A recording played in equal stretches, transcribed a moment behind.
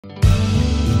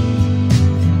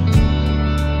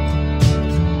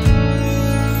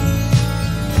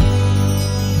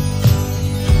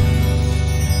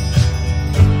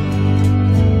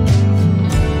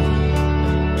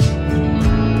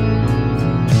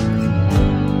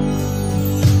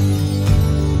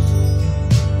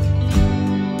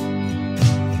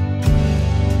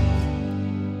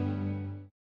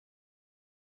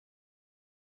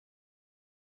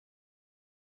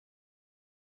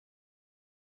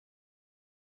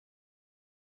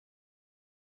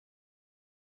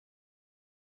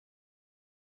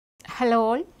Hello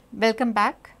all, welcome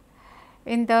back.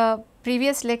 In the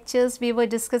previous lectures we were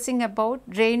discussing about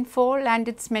rainfall and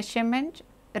its measurement,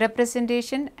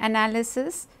 representation,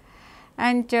 analysis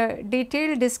and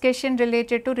detailed discussion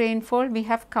related to rainfall we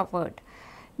have covered.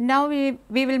 Now we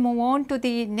will move on to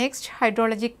the next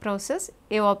hydrologic process,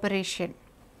 evaporation.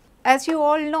 As you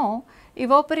all know,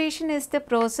 evaporation is the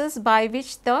process by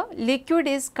which the liquid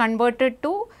is converted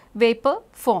to vapor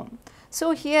form.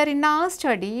 So, here in our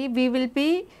study we will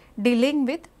be dealing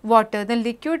with water. The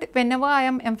liquid, whenever I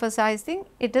am emphasizing,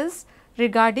 it is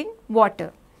regarding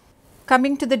water.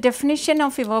 Coming to the definition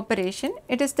of evaporation,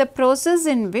 it is the process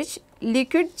in which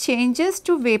liquid changes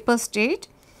to vapor state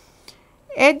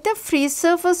at the free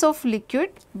surface of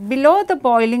liquid below the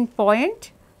boiling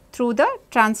point through the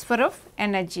transfer of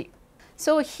energy.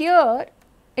 So, here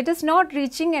it is not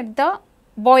reaching at the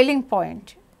boiling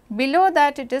point, below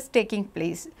that it is taking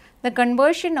place. The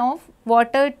conversion of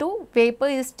water to vapor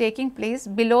is taking place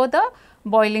below the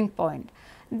boiling point.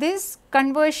 This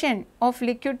conversion of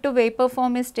liquid to vapor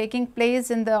form is taking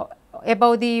place in the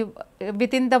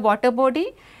within the water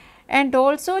body and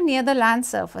also near the land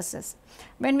surfaces.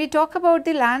 When we talk about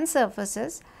the land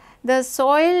surfaces, the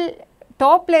soil,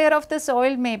 top layer of the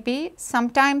soil may be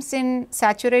sometimes in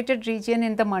saturated region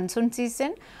in the monsoon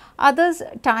season, others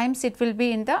times it will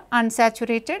be in the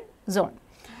unsaturated zone.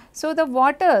 So, the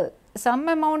water, some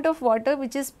amount of water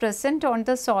which is present on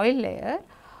the soil layer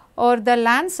or the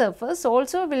land surface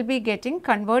also will be getting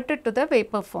converted to the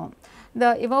vapor form.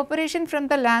 The evaporation from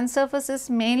the land surface is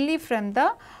mainly from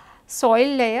the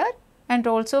soil layer and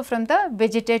also from the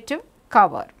vegetative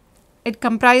cover. It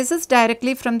comprises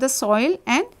directly from the soil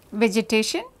and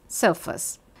vegetation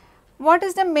surface. What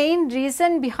is the main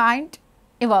reason behind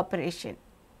evaporation?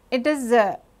 It is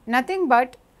nothing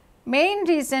but main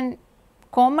reason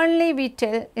commonly we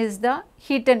tell is the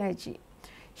heat energy.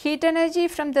 Heat energy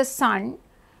from the sun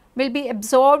will be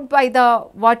absorbed by the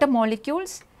water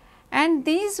molecules and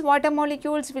these water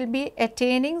molecules will be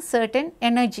attaining certain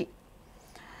energy.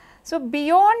 So,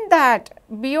 beyond that,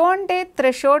 beyond a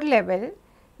threshold level,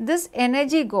 this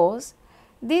energy goes,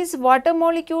 these water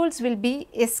molecules will be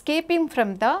escaping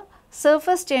from the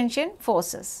surface tension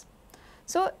forces.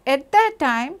 So, at that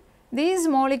time these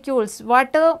molecules,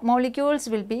 water molecules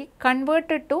will be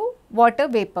converted to water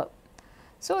vapor.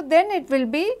 So, then it will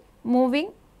be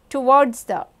moving towards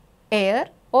the air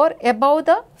or above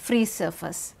the free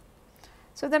surface.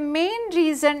 So, the main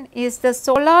reason is the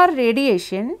solar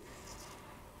radiation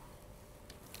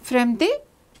from the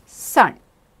sun.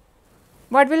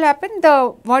 What will happen?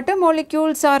 The water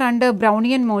molecules are under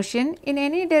Brownian motion. In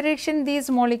any direction these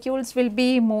molecules will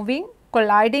be moving,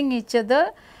 colliding each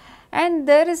other, and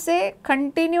there is a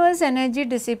continuous energy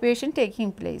dissipation taking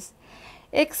place.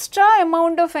 Extra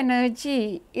amount of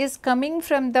energy is coming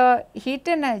from the heat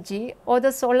energy or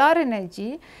the solar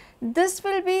energy. This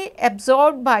will be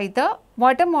absorbed by the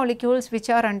water molecules which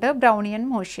are under Brownian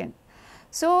motion.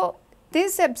 So,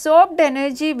 this absorbed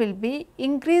energy will be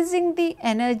increasing the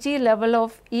energy level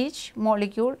of each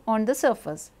molecule on the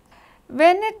surface.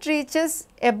 When it reaches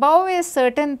above a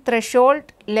certain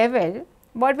threshold level,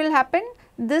 what will happen?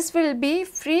 This will be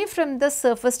free from the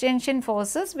surface tension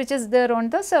forces which is there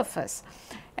on the surface,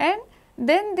 and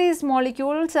then these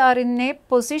molecules are in a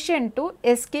position to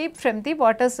escape from the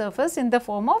water surface in the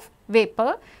form of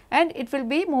vapor and it will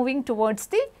be moving towards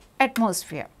the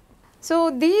atmosphere.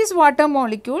 So, these water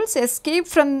molecules escape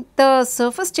from the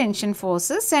surface tension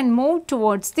forces and move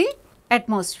towards the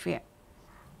atmosphere.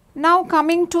 Now,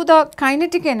 coming to the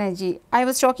kinetic energy, I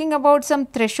was talking about some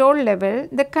threshold level.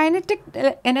 The kinetic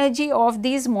energy of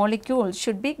these molecules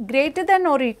should be greater than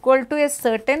or equal to a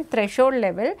certain threshold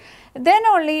level, then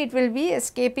only it will be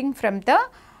escaping from the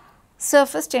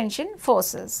surface tension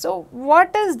forces. So,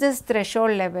 what is this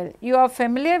threshold level? You are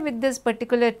familiar with this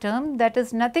particular term, that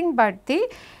is nothing but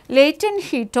the latent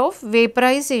heat of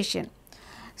vaporization.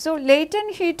 So,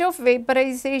 latent heat of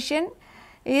vaporization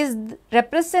is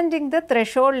representing the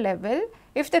threshold level.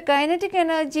 If the kinetic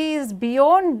energy is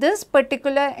beyond this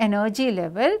particular energy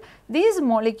level, these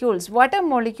molecules, water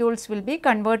molecules will be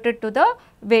converted to the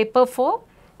vapor form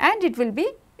and it will be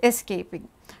escaping.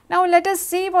 Now, let us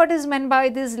see what is meant by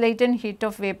this latent heat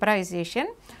of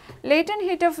vaporization. Latent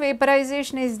heat of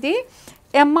vaporization is the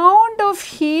amount of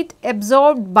heat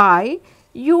absorbed by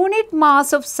unit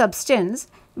mass of substance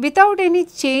without any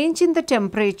change in the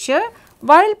temperature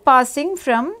while passing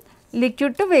from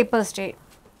liquid to vapor state.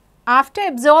 After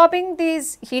absorbing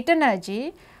this heat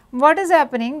energy, what is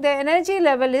happening? The energy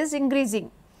level is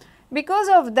increasing. Because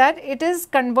of that, it is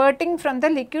converting from the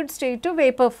liquid state to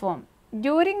vapor form.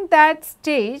 During that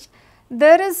stage,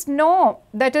 there is no,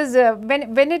 that is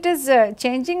when it is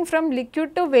changing from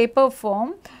liquid to vapor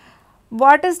form,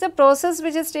 what is the process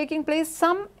which is taking place?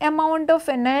 Some amount of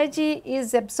energy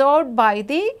is absorbed by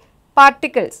the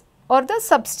particles or the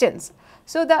substance.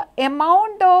 So, the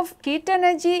amount of heat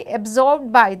energy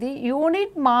absorbed by the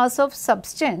unit mass of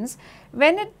substance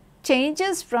when it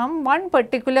changes from one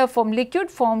particular form,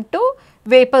 liquid form, to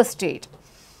vapor state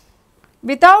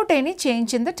without any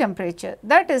change in the temperature,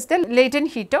 that is the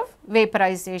latent heat of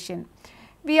vaporization.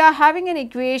 We are having an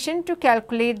equation to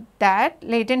calculate that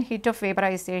latent heat of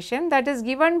vaporization, that is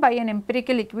given by an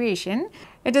empirical equation.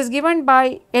 It is given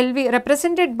by LV,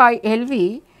 represented by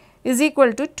LV is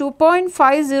equal to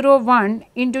 2.501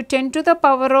 into 10 to the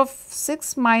power of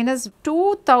 6 minus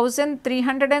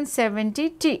 2370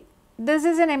 T. This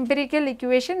is an empirical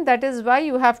equation, that is why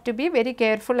you have to be very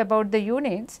careful about the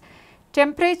units.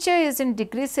 Temperature is in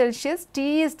degrees Celsius,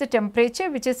 T is the temperature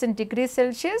which is in degrees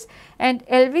Celsius, and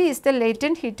LV is the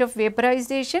latent heat of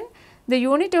vaporization, the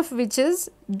unit of which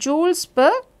is joules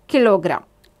per kilogram.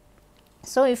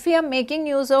 So, if we are making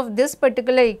use of this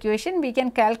particular equation, we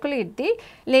can calculate the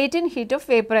latent heat of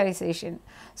vaporization.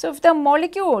 So, if the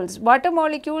molecules, water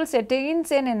molecules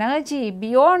attains an energy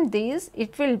beyond this,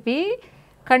 it will be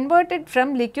converted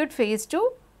from liquid phase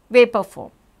to vapor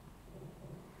form.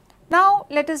 Now,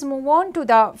 let us move on to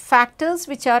the factors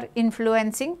which are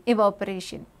influencing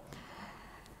evaporation.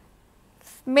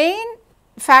 Main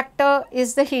factor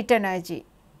is the heat energy.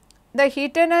 The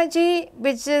heat energy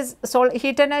which is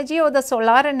heat energy or the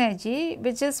solar energy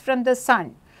which is from the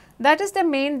sun, that is the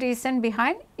main reason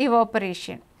behind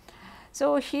evaporation.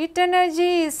 So, heat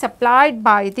energy is supplied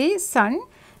by the sun.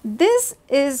 This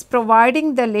is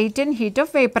providing the latent heat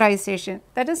of vaporization,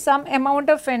 that is some amount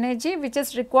of energy which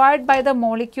is required by the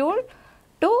molecule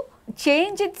to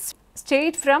change its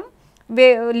state from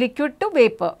liquid to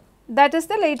vapor, that is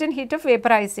the latent heat of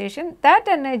vaporization. That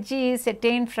energy is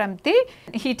attained from the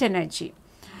heat energy.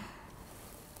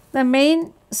 The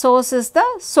main source is the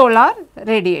solar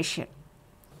radiation.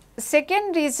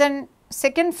 Second reason,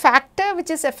 second factor which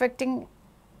is affecting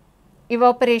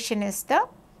evaporation is the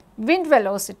wind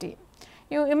velocity.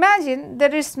 You imagine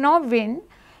there is no wind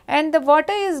and the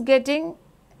water is getting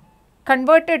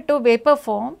converted to vapor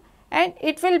form and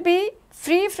it will be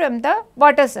free from the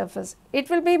water surface, it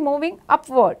will be moving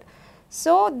upward.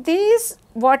 So, this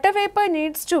water vapor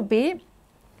needs to be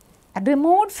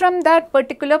removed from that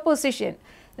particular position,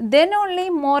 then only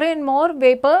more and more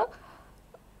vapor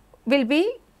will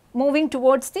be moving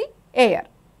towards the air.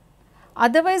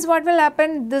 Otherwise, what will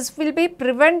happen? This will be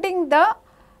preventing the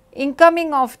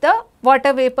incoming of the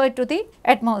water vapor to the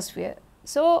atmosphere.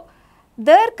 So,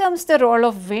 there comes the role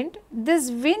of wind. This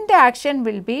wind action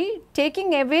will be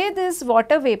taking away this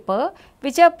water vapor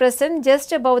which are present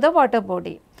just above the water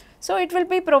body. So, it will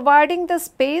be providing the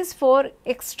space for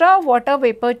extra water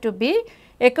vapor to be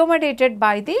accommodated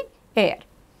by the air.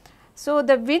 So,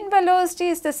 the wind velocity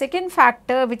is the second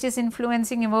factor which is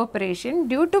influencing evaporation.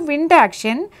 Due to wind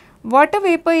action, water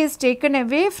vapor is taken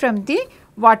away from the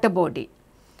water body.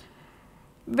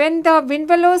 When the wind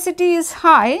velocity is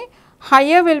high,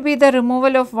 higher will be the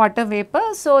removal of water vapor.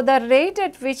 So, the rate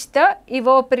at which the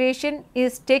evaporation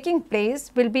is taking place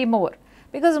will be more,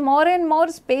 because more and more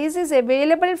space is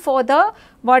available for the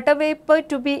water vapor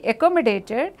to be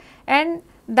accommodated, and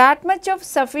that much of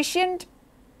sufficient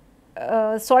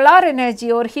solar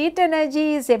energy or heat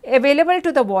energy is available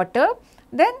to the water,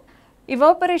 then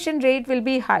evaporation rate will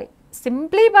be high.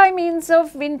 Simply by means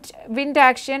of wind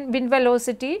action, wind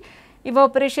velocity,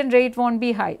 evaporation rate will not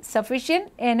be high.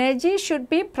 Sufficient energy should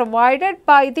be provided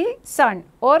by the sun,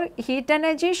 or heat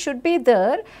energy should be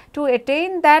there to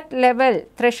attain that level,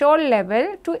 threshold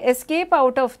level, to escape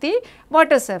out of the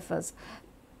water surface.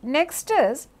 Next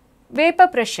is vapor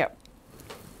pressure.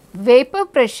 Vapor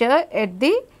pressure at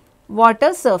the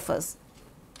water surface.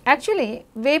 Actually,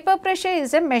 vapor pressure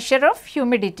is a measure of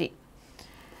humidity.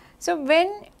 So,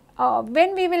 when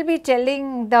we will be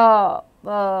telling the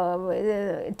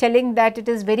telling that it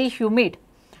is very humid,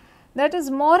 that is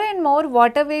more and more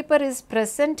water vapor is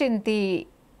present in the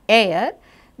air,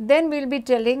 then we will be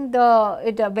telling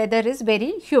the weather is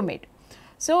very humid.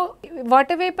 So,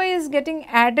 water vapor is getting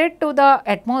added to the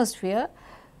atmosphere.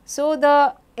 So,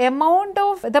 the amount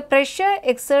of the pressure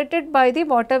exerted by the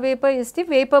water vapor is the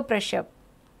vapor pressure.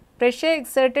 Pressure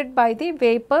exerted by the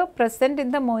vapor present in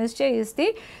the moisture is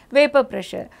the vapor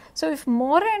pressure. So, if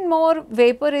more and more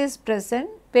vapor is present,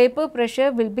 vapor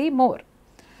pressure will be more.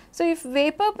 So, if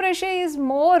vapor pressure is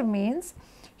more, means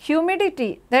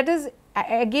humidity, that is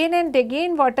again and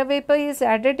again water vapor is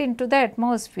added into the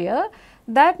atmosphere,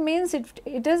 that means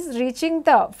it is reaching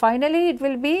finally it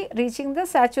will be reaching the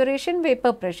saturation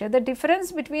vapor pressure. The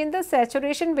difference between the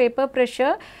saturation vapor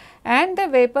pressure and the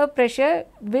vapor pressure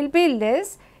will be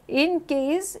less in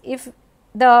case if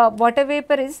the water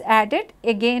vapor is added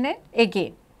again and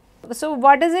again. So,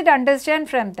 what does it understand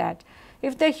from that?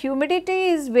 If the humidity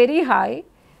is very high,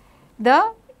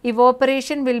 the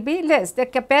evaporation will be less. The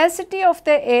capacity of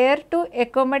the air to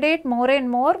accommodate more and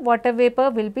more water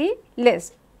vapor will be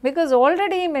less, because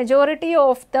already majority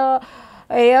of the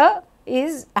air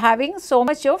is having so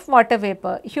much of water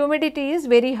vapor. Humidity is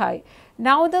very high.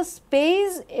 Now, the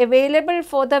space available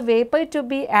for the vapor to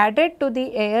be added to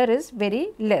the air is very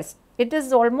less. It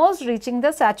is almost reaching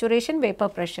the saturation vapor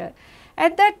pressure.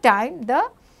 At that time, the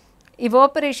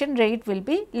evaporation rate will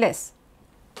be less.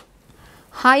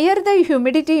 Higher the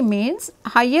humidity means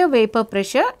higher vapor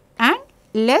pressure and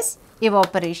less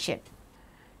evaporation.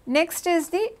 Next is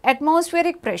the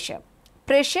atmospheric pressure,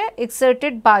 pressure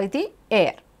exerted by the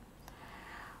air.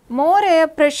 More air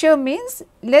pressure means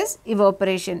less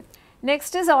evaporation.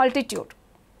 Next is altitude.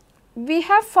 We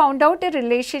have found out a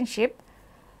relationship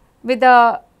with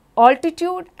the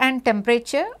altitude and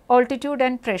temperature, altitude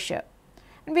and pressure.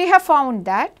 And we have found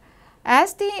that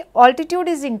as the altitude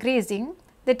is increasing,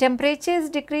 the temperature is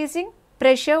decreasing,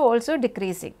 pressure also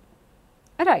decreasing,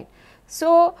 right.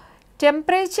 So,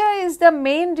 temperature is the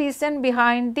main reason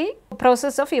behind the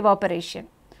process of evaporation.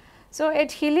 So,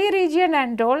 at hilly region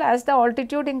and all, as the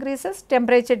altitude increases,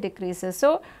 temperature decreases.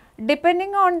 So,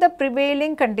 depending on the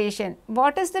prevailing condition,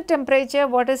 what is the temperature,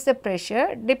 what is the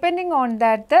pressure, depending on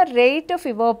that the rate of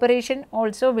evaporation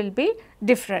also will be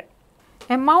different.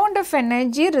 Amount of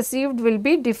energy received will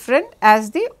be different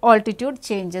as the altitude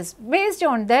changes. Based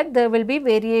on that, there will be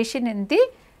variation in the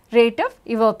rate of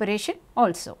evaporation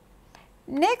also.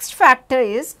 Next factor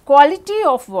is quality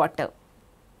of water.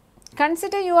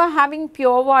 Consider you are having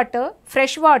pure water,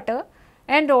 fresh water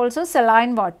and also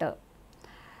saline water.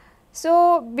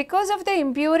 So, because of the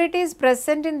impurities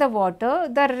present in the water,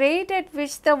 the rate at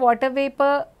which the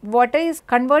water is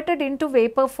converted into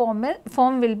vapor form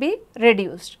will be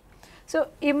reduced. So,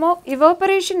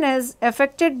 evaporation is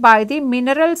affected by the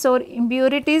minerals or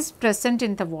impurities present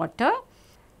in the water.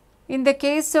 In the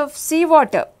case of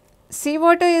seawater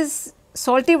is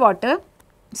salty water,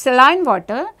 saline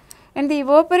water, and the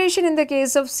evaporation in the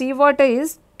case of seawater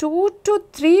is 2 to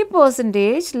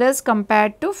 3% less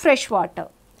compared to fresh water.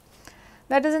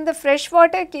 That is, in the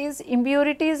freshwater case,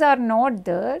 impurities are not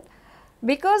there.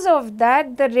 Because of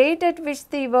that, the rate at which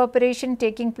the evaporation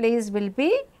taking place will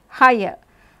be higher.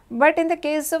 But in the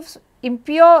case of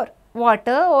impure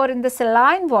water or in the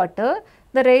saline water,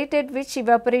 the rate at which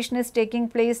evaporation is taking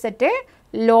place at a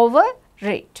lower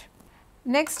rate.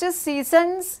 Next is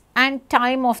seasons and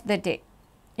time of the day.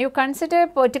 You consider a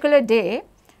particular day.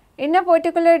 In a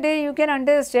particular day, you can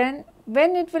understand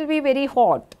when it will be very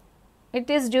hot. It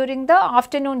is during the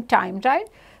afternoon time, right.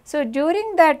 So,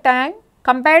 during that time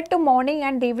compared to morning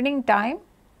and evening time,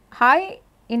 high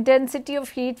intensity of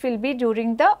heat will be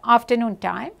during the afternoon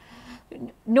time,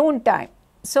 noon time.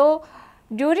 So,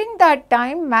 during that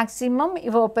time maximum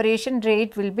evaporation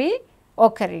rate will be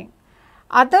occurring.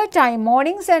 Other time,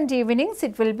 mornings and evenings,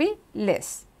 it will be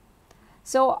less.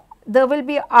 So, there will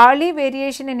be hourly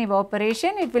variation in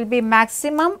evaporation. It will be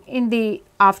maximum in the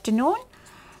afternoon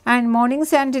and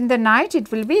mornings and in the night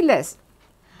it will be less.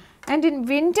 And in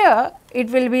winter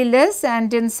it will be less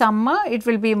and in summer it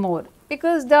will be more,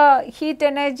 because the heat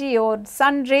energy or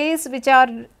sun rays which are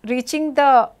reaching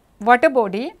the water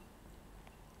body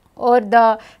or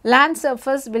the land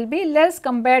surface will be less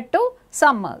compared to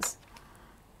summers.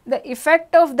 The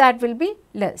effect of that will be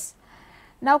less.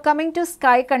 Now, coming to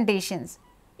sky conditions,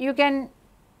 you can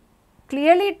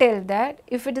clearly tell that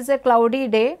if it is a cloudy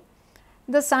day,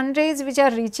 the sun rays which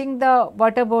are reaching the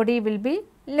water body will be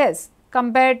less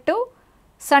compared to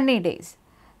sunny days.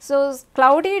 So,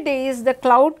 cloudy days, the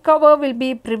cloud cover will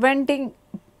be preventing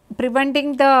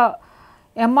the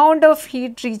amount of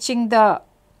heat reaching the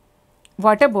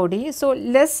water body. So,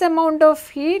 less amount of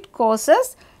heat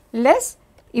causes less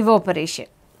evaporation.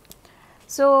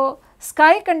 So,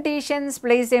 sky conditions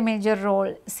plays a major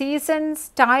role, seasons,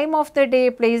 time of the day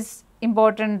plays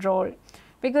important role,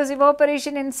 because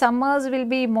evaporation in summers will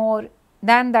be more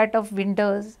than that of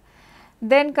winters.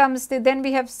 Then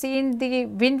we have seen the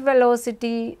wind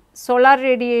velocity, solar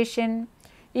radiation,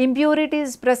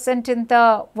 impurities present in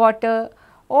the water,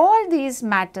 all these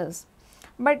matters.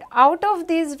 But out of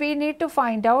these we need to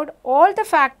find out all the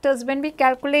factors when we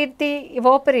calculate the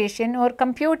evaporation or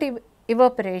compute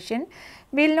evaporation,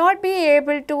 we will not be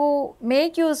able to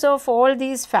make use of all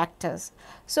these factors.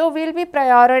 So, we will be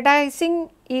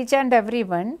prioritizing each and every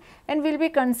one, and we will be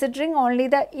considering only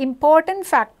the important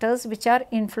factors which are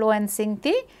influencing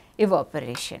the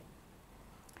evaporation.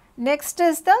 Next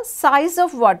is the size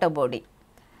of water body.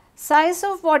 Size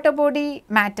of water body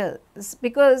matters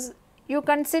because you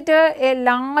consider a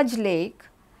large lake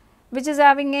which is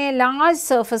having a large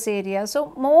surface area.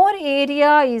 So, more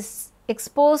area is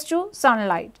exposed to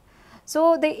sunlight.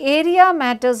 So, the area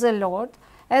matters a lot.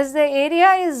 As the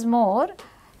area is more,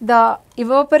 the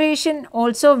evaporation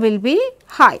also will be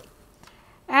high.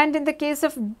 And in the case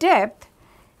of depth,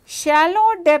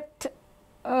 shallow depth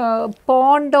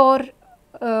pond or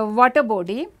water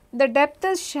body, the depth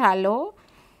is shallow,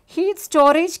 heat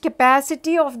storage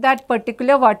capacity of that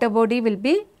particular water body will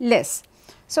be less.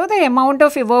 So, the amount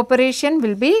of evaporation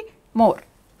will be more.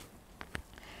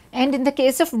 And in the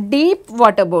case of deep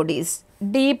water bodies,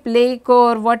 deep lake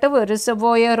or whatever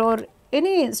reservoir or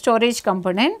any storage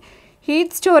component,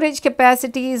 heat storage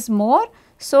capacity is more.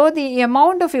 So, the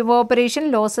amount of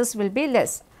evaporation losses will be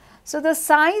less. So, the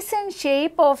size and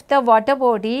shape of the water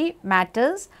body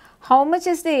matters. How much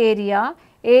is the area?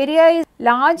 Area is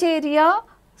large area,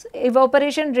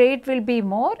 evaporation rate will be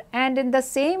more, and in the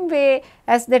same way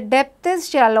as the depth is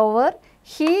shallower,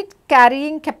 heat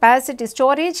carrying capacity,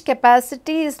 storage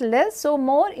capacity is less, so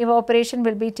more evaporation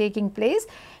will be taking place.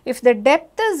 If the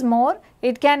depth is more,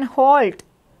 it can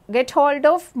get hold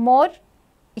of more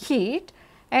heat,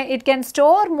 and it can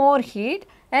store more heat,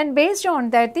 and based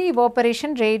on that the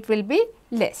evaporation rate will be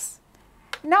less.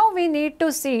 Now, we need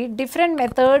to see different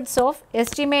methods of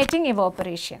estimating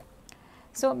evaporation.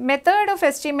 So, method of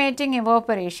estimating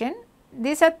evaporation,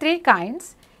 these are three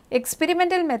kinds: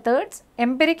 experimental methods,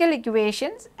 empirical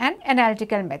equations and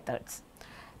analytical methods.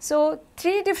 So,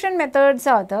 three different methods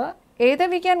are there. Either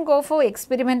we can go for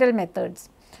experimental methods.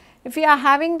 If we are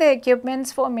having the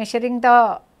equipments for measuring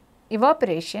the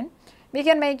evaporation, we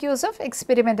can make use of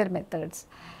experimental methods.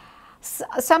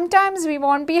 Sometimes we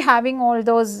won't be having all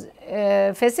those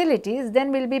facilities,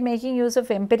 then we will be making use of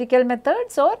empirical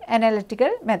methods or analytical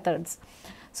methods.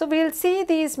 So, we will see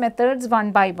these methods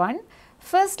one by one.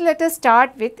 First, let us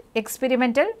start with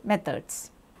experimental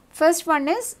methods. First one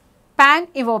is pan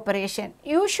evaporation.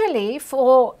 Usually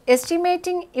for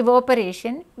estimating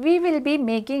evaporation, we will be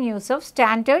making use of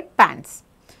standard pans.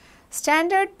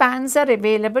 Standard pans are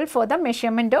available for the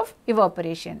measurement of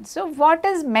evaporation. So, what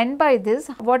is meant by this?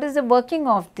 What is the working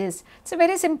of this? It is a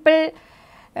very simple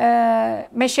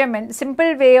measurement,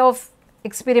 simple way of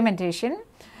experimentation.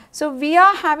 So, we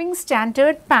are having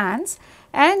standard pans,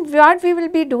 and what we will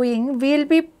be doing, we will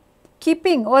be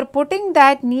keeping or putting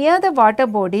that near the water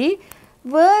body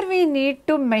where we need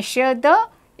to measure the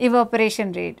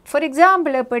evaporation rate. For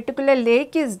example, a particular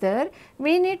lake is there,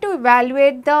 we need to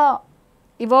evaluate the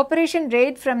evaporation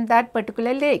rate from that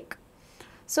particular lake.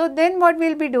 So, then what we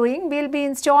will be doing, we will be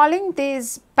installing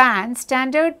this pan,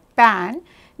 standard pan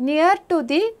near to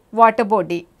the water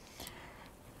body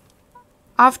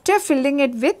after filling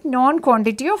it with known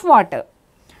quantity of water.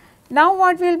 Now,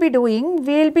 what we will be doing,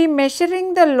 we will be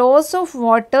measuring the loss of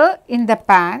water in the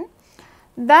pan,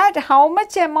 that how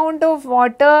much amount of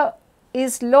water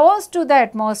is lost to the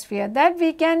atmosphere, that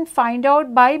we can find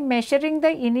out by measuring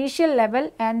the initial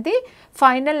level and the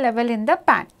final level in the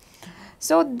pan.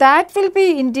 So, that will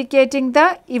be indicating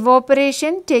the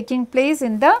evaporation taking place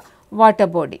in the water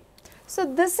body. So,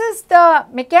 this is the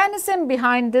mechanism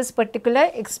behind this particular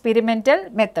experimental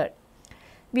method.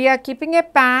 We are keeping a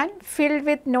pan filled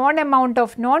with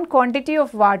known quantity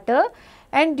of water,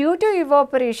 and due to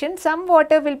evaporation some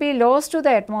water will be lost to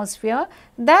the atmosphere,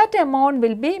 that amount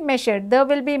will be measured. There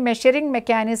will be measuring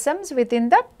mechanisms within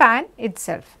the pan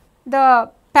itself. The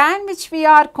pan which we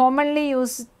are commonly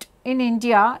used in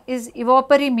India is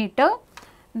evaporimeter,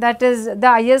 that is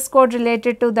the IS code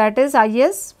related to that is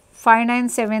IS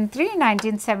 5973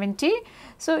 1970.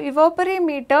 So,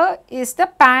 evaporimeter is the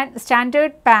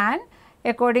standard pan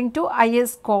according to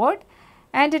IS code,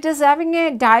 and it is having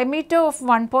a diameter of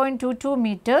 1.22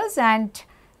 meters and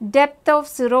depth of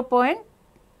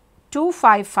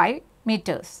 0.255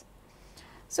 meters.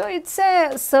 So, it is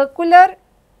a circular,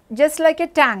 just like a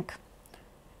tank.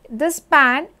 This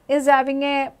pan is having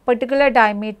a particular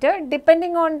diameter,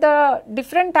 depending on the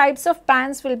different types of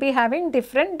pans will be having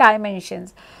different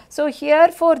dimensions. So, here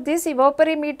for this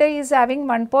evaporimeter is having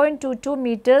 1.22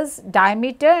 meters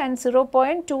diameter and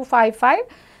 0.255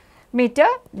 meter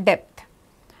depth.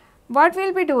 What we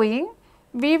will be doing?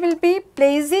 We will be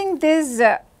placing this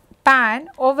pan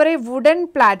over a wooden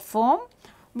platform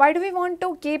Why do we want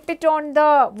to keep it on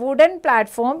the wooden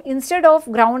platform instead of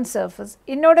ground surface?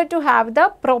 In order to have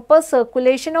the proper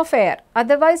circulation of air,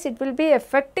 otherwise it will be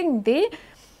affecting the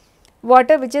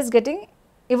water which is getting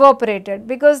evaporated,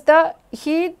 because the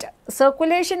heat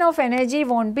circulation of energy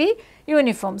won't be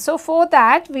uniform. So, for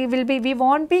that we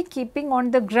won't be keeping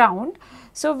on the ground.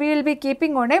 So, we will be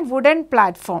keeping on a wooden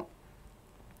platform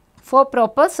for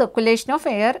proper circulation of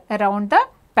air around the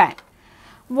pan.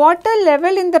 Water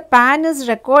level in the pan is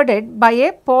recorded by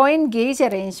a point gauge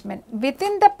arrangement.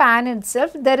 Within the pan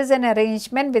itself there is an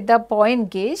arrangement with the point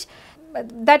gauge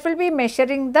that will be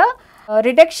measuring the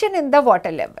reduction in the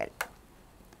water level.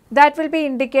 That will be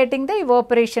indicating the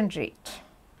evaporation rate.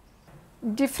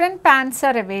 Different pans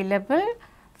are available.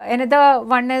 Another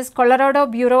one is Colorado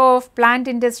Bureau of Plant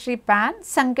Industry pan,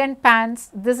 sunken pans.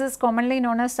 This is commonly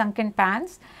known as sunken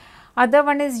pans. Other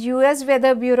one is US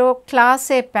Weather Bureau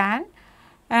Class A pan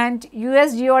and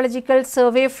US Geological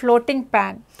Survey floating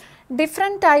pan.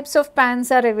 Different types of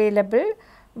pans are available.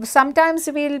 Sometimes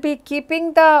we will be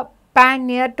keeping the pan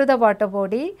near to the water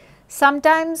body.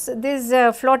 Sometimes this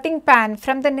floating pan,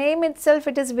 from the name itself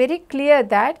it is very clear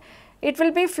that it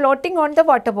will be floating on the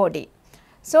water body.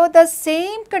 So, the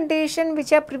same condition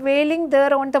which are prevailing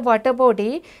there on the water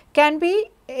body can be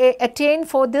attained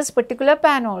for this particular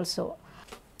pan also.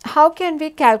 How can we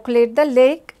calculate the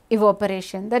lake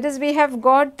evaporation? That is, we have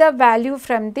got the value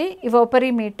from the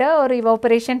evaporimeter or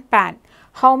evaporation pan.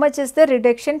 How much is the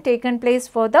reduction taken place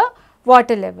for the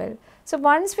water level? So,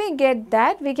 once we get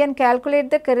that, we can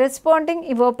calculate the corresponding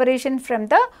evaporation from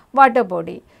the water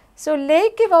body. So,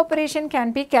 lake evaporation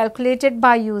can be calculated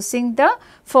by using the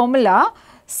formula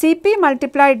Cp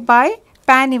multiplied by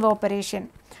pan evaporation.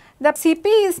 The Cp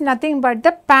is nothing but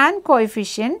the pan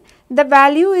coefficient. The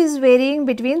value is varying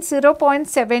between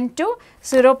 0.7 to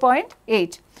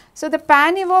 0.8. So, the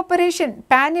pan evaporation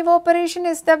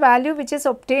is the value which is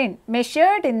obtained,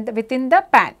 measured within the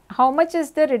pan. How much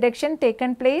is the reduction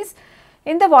taken place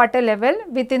in the water level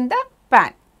within the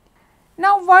pan.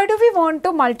 Now, why do we want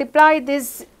to multiply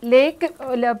this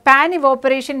pan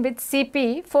evaporation with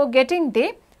Cp for getting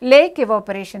the lake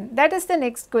evaporation? That is the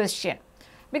next question,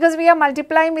 because we are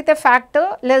multiplying with a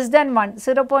factor less than 1,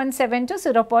 0.7 to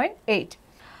 0.8.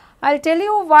 I will tell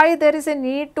you why there is a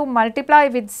need to multiply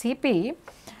with Cp,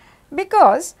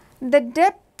 because the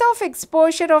depth of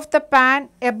exposure of the pan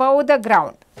above the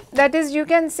ground, that is, you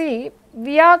can see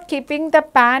we are keeping the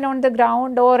pan on the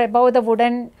ground or above the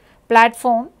wooden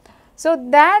platform. So,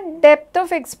 that depth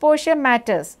of exposure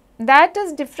matters. That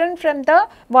is different from the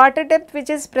water depth which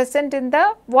is present in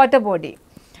the water body.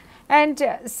 And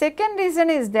second reason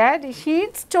is that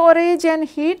heat storage and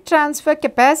heat transfer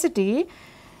capacity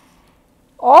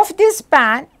of this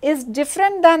pan is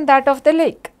different than that of the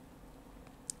lake.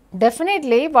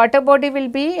 Definitely water body will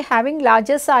be having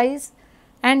larger size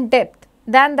and depth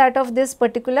than that of this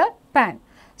particular pan.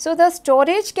 So, the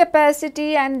storage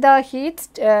capacity and the heat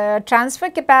transfer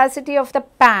capacity of the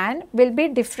pan will be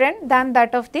different than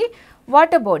that of the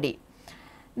water body.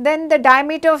 Then the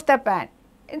diameter of the pan,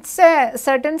 it is a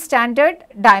certain standard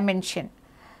dimension.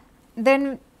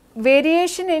 Then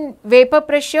variation in vapor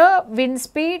pressure, wind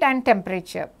speed and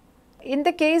temperature. In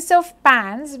the case of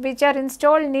pans which are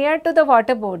installed near to the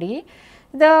water body,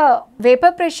 the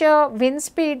vapor pressure, wind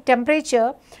speed,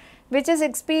 temperature which is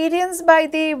experienced by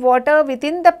the water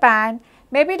within the pan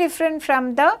may be different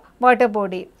from the water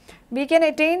body. We can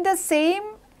attain the same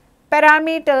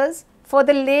parameters for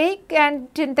the lake and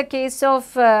in the case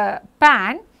of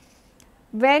pan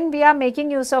when we are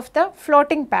making use of the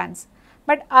floating pans.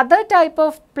 But other type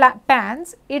of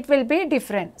pans, it will be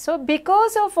different. So,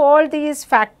 because of all these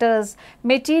factors,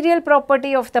 material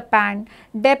property of the pan,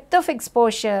 depth of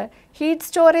exposure, heat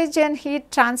storage and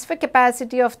heat transfer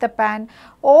capacity of the pan,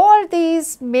 all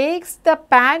these makes the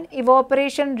pan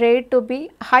evaporation rate to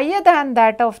be higher than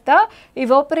that of the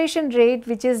evaporation rate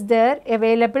which is there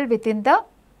available within the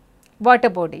water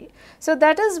body. So,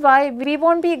 that is why we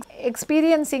won't be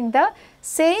experiencing the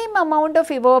same amount of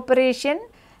evaporation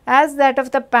as that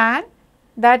of the pan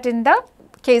that in the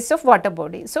case of water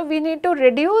body. So, we need to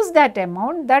reduce that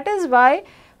amount. That is why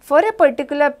for a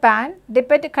particular pan,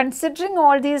 considering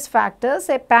all these factors,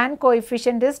 a pan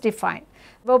coefficient is defined.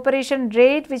 Evaporation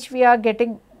rate which we are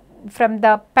getting from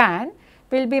the pan,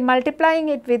 we will be multiplying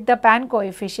it with the pan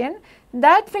coefficient.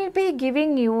 That will be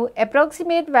giving you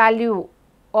approximate value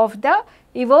of the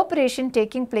evaporation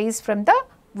taking place from the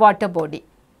water body.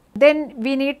 Then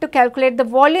we need to calculate the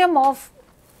volume of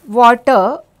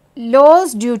water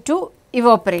loss due to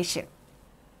evaporation.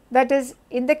 That is,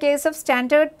 in the case of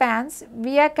standard pans,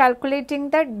 we are calculating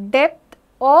the depth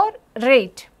or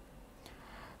rate.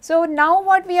 So, now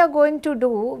what we are going to do,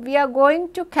 we are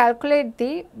going to calculate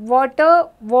the water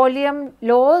volume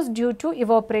loss due to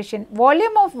evaporation,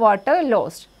 volume of water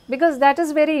lost, because that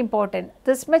is very important.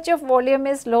 This much of volume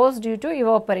is lost due to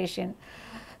evaporation.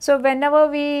 So, whenever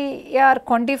we are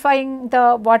quantifying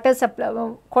the water supply,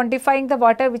 quantifying the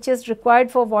water which is required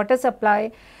for water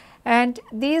supply, and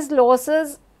these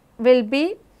losses will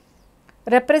be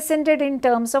represented in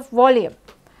terms of volume.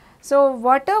 So,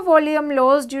 water volume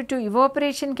loss due to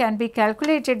evaporation can be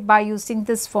calculated by using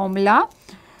this formula.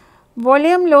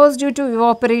 Volume loss due to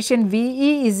evaporation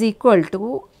VE is equal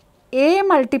to A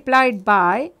multiplied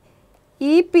by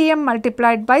EPM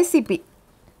multiplied by CP.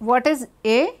 What is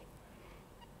A?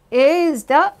 A is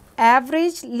the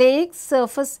average lake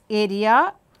surface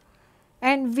area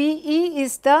and VE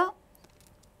is the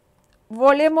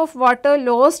volume of water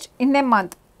lost in a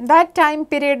month. That time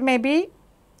period may be,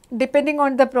 depending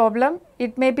on the problem,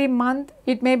 it may be month,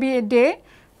 it may be a day,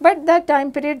 but that time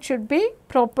period should be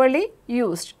properly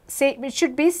used. It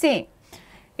should be same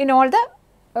in all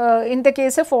the in the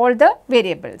case of all the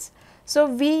variables. So,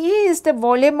 VE is the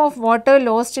volume of water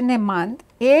lost in a month,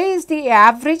 A is the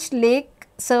average lake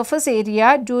surface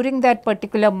area during that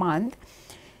particular month,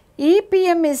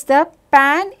 EPM is the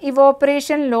pan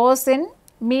evaporation loss in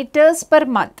meters per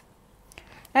month,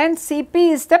 and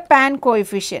CP is the pan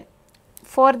coefficient.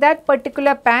 For that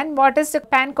particular pan, what is the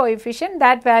pan coefficient,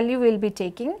 that value we will be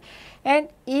taking, and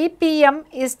EPM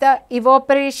is the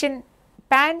evaporation,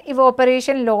 pan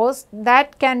evaporation loss,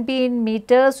 that can be in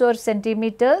meters or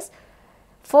centimeters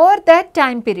for that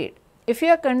time period. If you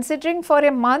are considering for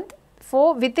a month,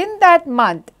 for within that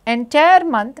month, entire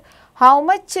month, how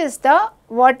much is the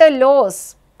water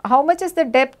loss, how much is the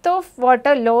depth of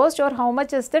water lost, or how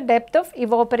much is the depth of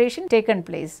evaporation taken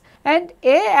place, and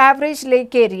A average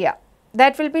lake area,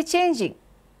 that will be changing.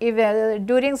 If,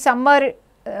 during summer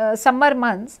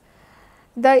months,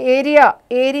 the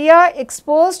area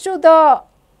exposed to the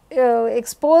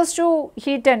exposed to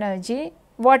heat energy,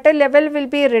 water level will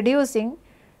be reducing,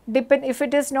 if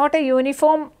it is not a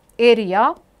uniform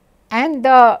area and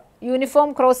the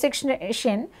uniform cross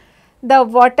section, the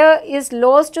water is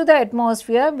lost to the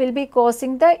atmosphere, will be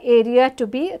causing the area to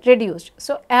be reduced.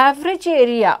 So, average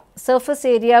area, surface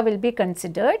area will be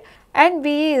considered, and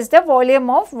V is the volume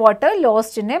of water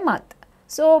lost in a month.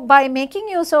 So, by making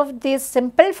use of this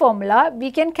simple formula, we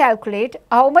can calculate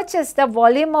how much is the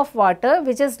volume of water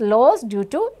which is lost due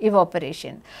to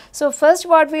evaporation. So, first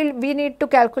what we need to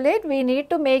calculate, we need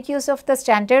to make use of the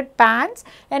standard pans,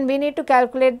 and we need to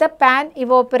calculate the pan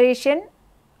evaporation,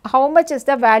 how much is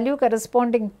the value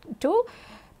corresponding to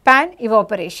pan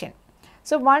evaporation.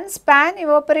 So, once pan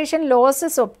evaporation loss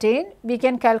is obtained, we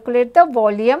can calculate the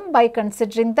volume by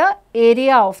considering the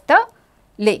area of the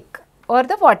lake or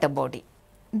the water body.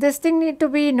 This thing need to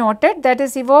be noted, that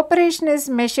is, evaporation is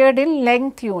measured in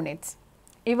length units.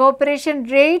 Evaporation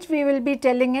rate we will be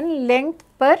telling in length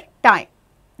per time.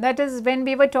 That is, when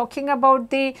we were talking about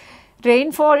the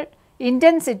rainfall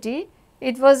intensity,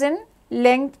 it was in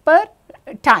length per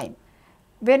time.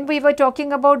 When we were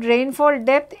talking about rainfall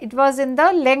depth, it was in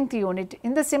the length unit.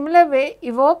 In the similar way,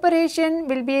 evaporation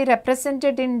will be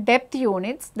represented in depth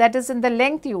units, that is in the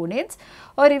length units,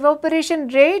 or evaporation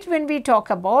rate when we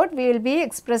talk about, we will be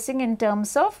expressing in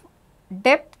terms of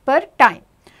depth per time,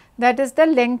 that is the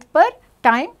length per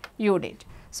time unit.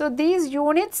 So, these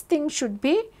units things should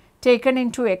be taken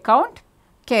into account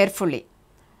carefully.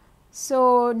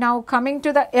 So, now coming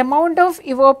to the amount of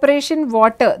evaporation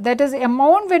water, that is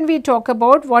amount when we talk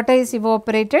about water is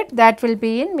evaporated, that will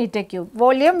be in meter cube.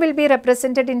 Volume will be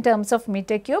represented in terms of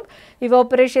meter cube.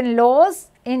 Evaporation loss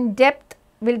in depth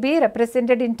will be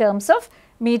represented in terms of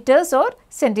meters or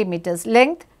centimeters,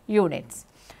 length units.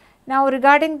 Now,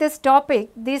 regarding this topic,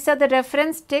 these are the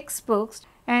reference textbooks,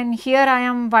 and here I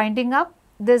am winding up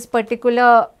this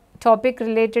particular topic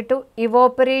related to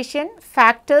evaporation,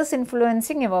 factors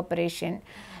influencing evaporation,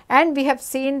 and we have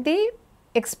seen the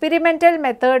experimental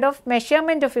method of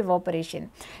measurement of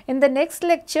evaporation. In the next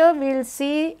lecture, we will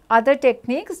see other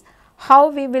techniques,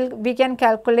 how we can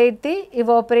calculate the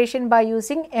evaporation by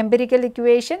using empirical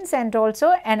equations and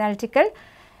also analytical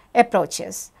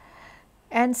approaches,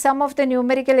 and some of the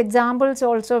numerical examples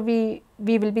also we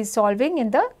will be solving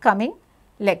in the coming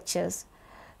lectures.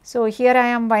 So, here I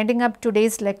am winding up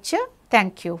today's lecture.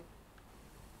 Thank you.